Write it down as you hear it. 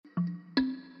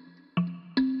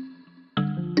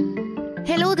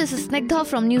Hello, this is Snigdha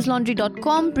from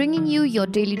newslaundry.com bringing you your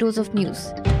daily dose of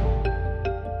news.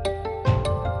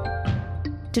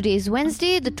 Today is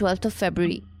Wednesday, the 12th of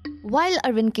February. While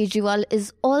Arvind Kejriwal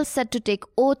is all set to take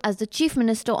oath as the Chief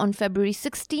Minister on February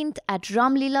 16th at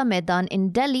Ramlila Maidan in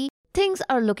Delhi, things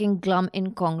are looking glum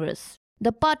in Congress.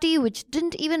 The party, which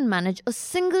didn't even manage a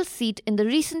single seat in the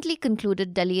recently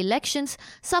concluded Delhi elections,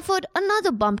 suffered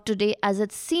another bump today as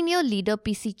its senior leader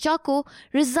PC Chacko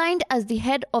resigned as the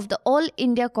head of the All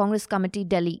India Congress Committee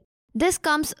Delhi. This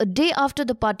comes a day after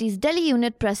the party's Delhi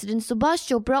unit president Subhash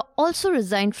Chopra also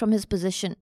resigned from his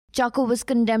position. Chacko was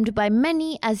condemned by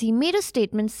many as he made a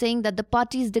statement saying that the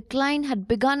party's decline had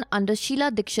begun under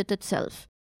Sheila Dikshit itself.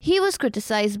 He was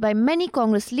criticized by many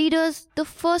Congress leaders, the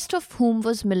first of whom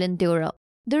was Milind Deora.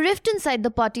 The rift inside the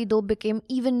party though became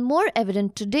even more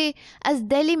evident today as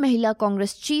Delhi Mahila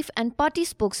Congress chief and party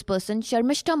spokesperson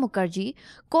Sharmishta Mukherjee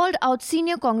called out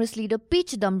senior Congress leader P.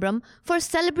 Chidambaram for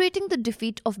celebrating the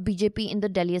defeat of BJP in the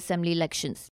Delhi Assembly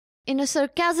elections. In a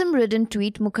sarcasm-ridden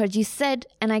tweet, Mukherjee said,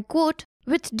 and I quote,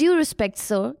 "With due respect,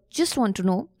 sir, just want to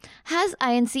know, has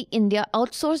INC India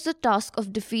outsourced the task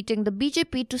of defeating the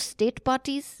BJP to state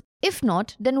parties? If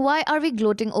not, then why are we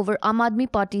gloating over Aam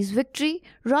Aadmi Party's victory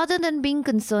rather than being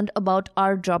concerned about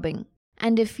our drubbing?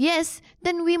 And if yes,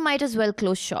 then we might as well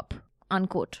close shop."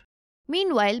 Unquote.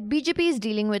 Meanwhile, BJP is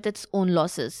dealing with its own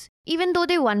losses, even though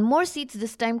they won more seats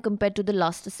this time compared to the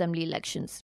last assembly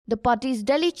elections. The party's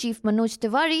Delhi chief Manoj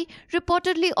Tiwari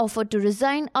reportedly offered to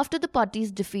resign after the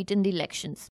party's defeat in the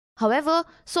elections. However,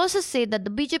 sources say that the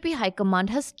BJP High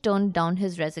Command has turned down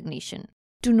his resignation.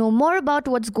 To know more about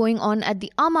what's going on at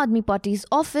the Aam Aadmi Party's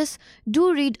office,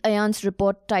 do read Ayan's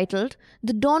report titled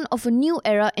 "The Dawn of a New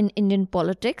Era in Indian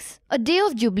Politics, a Day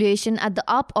of Jubilation at the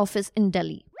AAP office in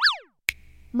Delhi."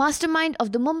 Mastermind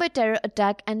of the Mumbai terror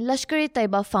attack and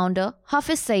Lashkar-e-Taiba founder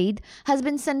Hafiz Saeed has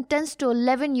been sentenced to an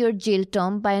 11-year jail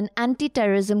term by an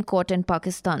anti-terrorism court in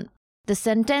Pakistan. The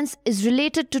sentence is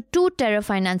related to 2 terror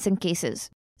financing cases.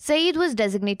 Saeed was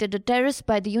designated a terrorist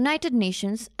by the United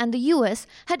Nations and the US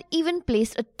had even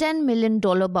placed a $10 million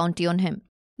bounty on him.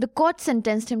 The court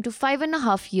sentenced him to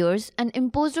 5.5 years and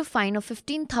imposed a fine of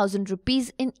 15,000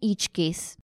 rupees in each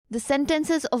case. The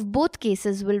sentences of both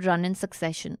cases will run in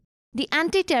succession. The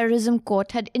anti-terrorism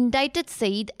court had indicted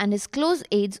Saeed and his close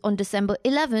aides on December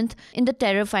 11th in the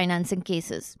terror financing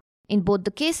cases. In both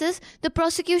the cases, the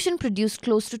prosecution produced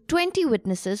close to 20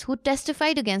 witnesses who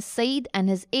testified against Saeed and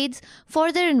his aides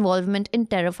for their involvement in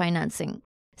terror financing.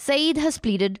 Saeed has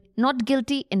pleaded not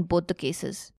guilty in both the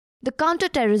cases. The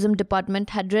Counter-Terrorism Department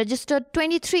had registered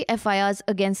 23 FIRs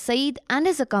against Saeed and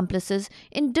his accomplices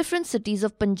in different cities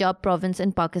of Punjab province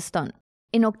in Pakistan.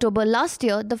 In October last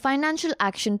year, the Financial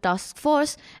Action Task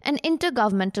Force, an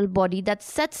intergovernmental body that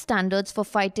sets standards for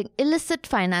fighting illicit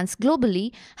finance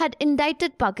globally, had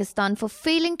indicted Pakistan for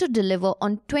failing to deliver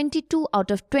on 22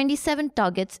 out of 27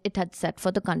 targets it had set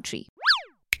for the country.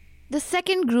 The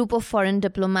second group of foreign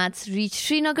diplomats reached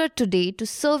Srinagar today to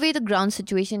survey the ground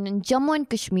situation in Jammu and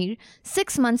Kashmir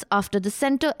 6 months after the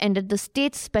centre ended the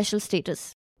state's special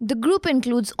status. The group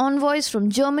includes envoys from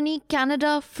Germany,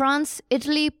 Canada, France,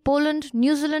 Italy, Poland,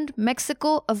 New Zealand,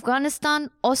 Mexico,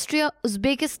 Afghanistan, Austria,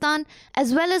 Uzbekistan,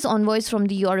 as well as envoys from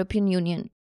the European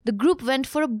Union. The group went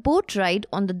for a boat ride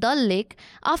on the Dal Lake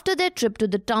after their trip to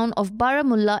the town of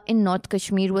Baramulla in North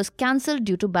Kashmir was cancelled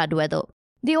due to bad weather.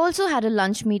 They also had a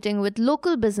lunch meeting with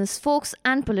local business folks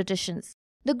and politicians.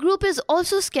 The group is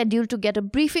also scheduled to get a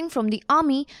briefing from the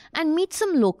army and meet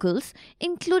some locals,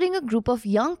 including a group of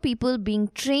young people being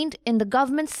trained in the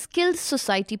government's Skills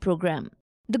Society program.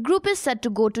 The group is set to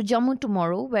go to Jammu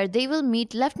tomorrow, where they will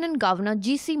meet Lieutenant Governor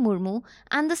G.C. Murmu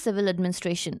and the civil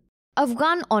administration.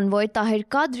 Afghan envoy Tahir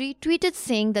Qadri tweeted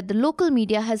saying that the local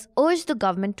media has urged the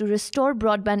government to restore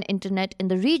broadband internet in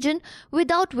the region,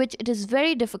 without which it is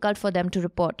very difficult for them to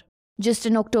report. Just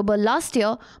in October last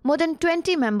year, more than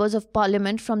 20 members of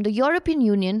parliament from the European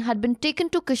Union had been taken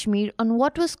to Kashmir on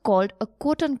what was called a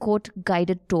quote-unquote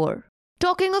guided tour.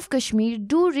 Talking of Kashmir,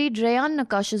 do read Rayan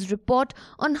Nakash's report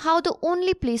on how the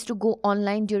only place to go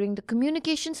online during the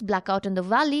communications blackout in the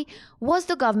valley was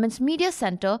the government's media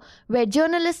centre, where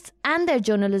journalists and their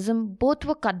journalism both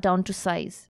were cut down to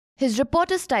size. His report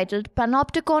is titled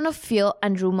Panopticon of Fear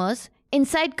and Rumours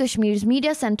Inside Kashmir's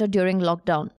Media Centre During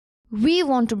Lockdown. We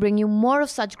want to bring you more of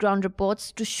such ground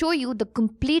reports to show you the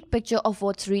complete picture of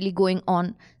what's really going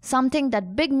on, something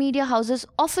that big media houses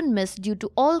often miss due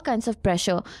to all kinds of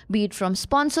pressure, be it from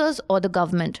sponsors or the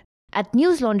government. At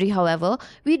News Laundry, however,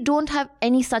 we don't have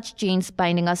any such chains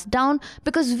binding us down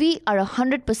because we are a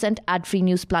 100% ad-free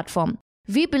news platform.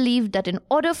 We believe that in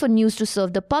order for news to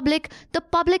serve the public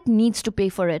needs to pay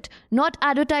for it, not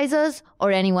advertisers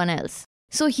or anyone else.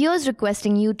 So here's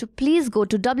requesting you to please go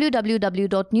to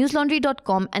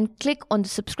www.newslaundry.com and click on the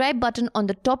subscribe button on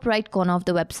the top right corner of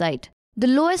the website. The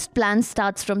lowest plan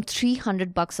starts from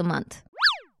 $300 a month.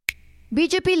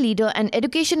 BJP leader and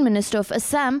Education Minister of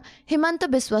Assam, Himanta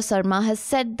Biswa Sarma, has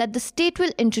said that the state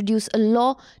will introduce a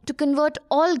law to convert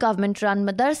all government-run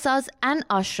madrasas and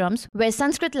ashrams where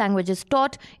Sanskrit language is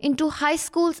taught into high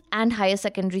schools and higher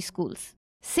secondary schools.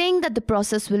 Saying that the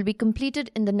process will be completed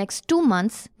in the next 2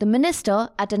 months, the minister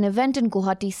at an event in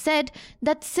Guwahati said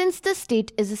that since the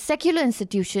state is a secular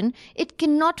institution, it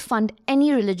cannot fund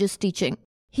any religious teaching.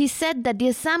 He said that the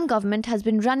Assam government has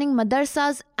been running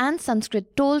madrasas and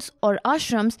Sanskrit tolls or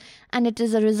ashrams, and it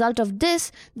is a result of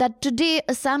this that today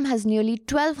Assam has nearly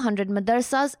 1,200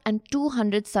 madrasas and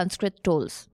 200 Sanskrit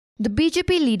tolls. The BJP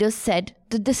leader said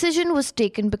the decision was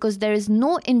taken because there is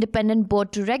no independent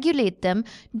board to regulate them,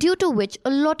 due to which a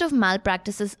lot of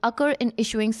malpractices occur in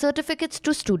issuing certificates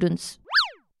to students.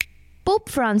 Pope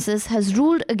Francis has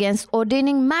ruled against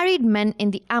ordaining married men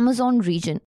in the Amazon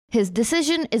region. His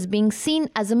decision is being seen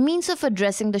as a means of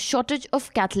addressing the shortage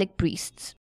of Catholic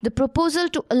priests. The proposal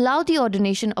to allow the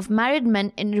ordination of married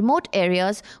men in remote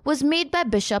areas was made by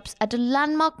bishops at a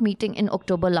landmark meeting in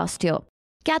October last year.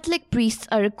 Catholic priests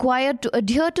are required to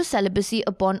adhere to celibacy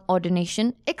upon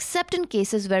ordination, except in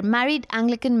cases where married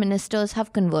Anglican ministers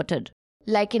have converted.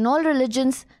 Like in all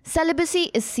religions, celibacy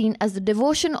is seen as the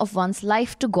devotion of one's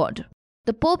life to God.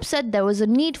 The Pope said there was a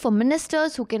need for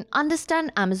ministers who can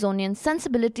understand Amazonian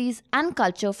sensibilities and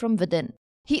culture from within.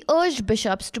 He urged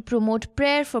bishops to promote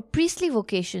prayer for priestly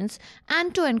vocations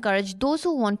and to encourage those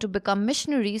who want to become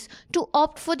missionaries to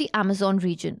opt for the Amazon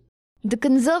region. The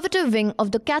conservative wing of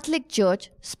the Catholic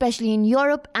Church, especially in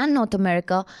Europe and North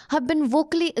America, have been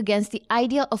vocally against the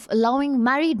idea of allowing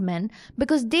married men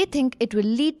because they think it will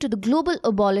lead to the global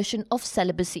abolition of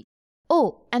celibacy.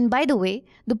 Oh, and by the way,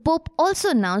 the Pope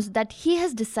also announced that he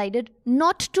has decided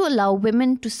not to allow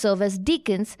women to serve as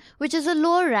deacons, which is a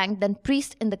lower rank than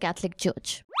priests in the Catholic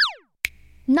Church.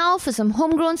 Now for some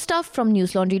homegrown stuff from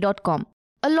newslaundry.com.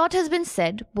 A lot has been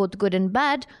said, both good and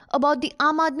bad, about the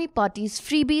Aam Aadmi Party's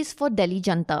freebies for Delhi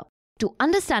Janta. To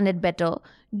understand it better,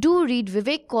 do read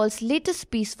Vivek Kaul's latest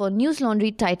piece for News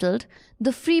Laundry titled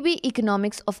The Freebie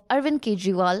Economics of Arvind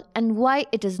Kejriwal and Why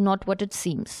It Is Not What It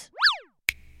Seems.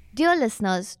 Dear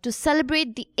listeners, to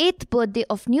celebrate the 8th birthday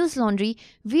of News Laundry,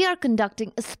 we are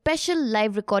conducting a special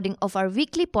live recording of our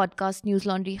weekly podcast News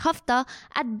Laundry Hafta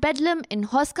at Bedlam in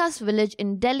Hoskas Village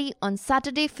in Delhi on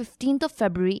Saturday 15th of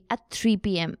February at 3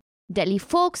 p.m. Delhi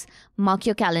folks, mark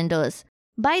your calendars.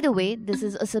 By the way, this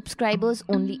is a subscribers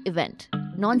only event.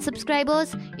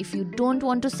 Non-subscribers, if you don't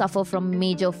want to suffer from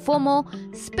major FOMO,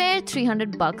 spare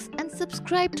 $300 and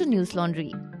subscribe to News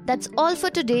Laundry. That's all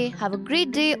for today. Have a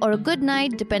great day or a good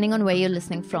night depending on where you're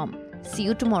listening from. See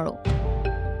you tomorrow.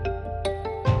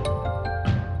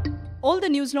 All the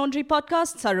News Laundry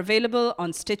podcasts are available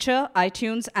on Stitcher,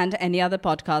 iTunes, and any other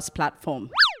podcast platform.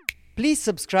 Please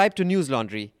subscribe to News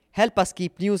Laundry. Help us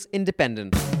keep news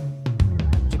independent.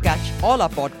 To catch all our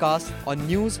podcasts on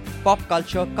news, pop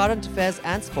culture, current affairs,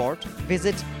 and sport,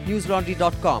 visit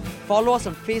newslaundry.com. Follow us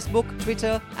on Facebook,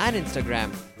 Twitter, and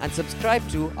Instagram, and subscribe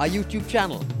to our YouTube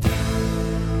channel.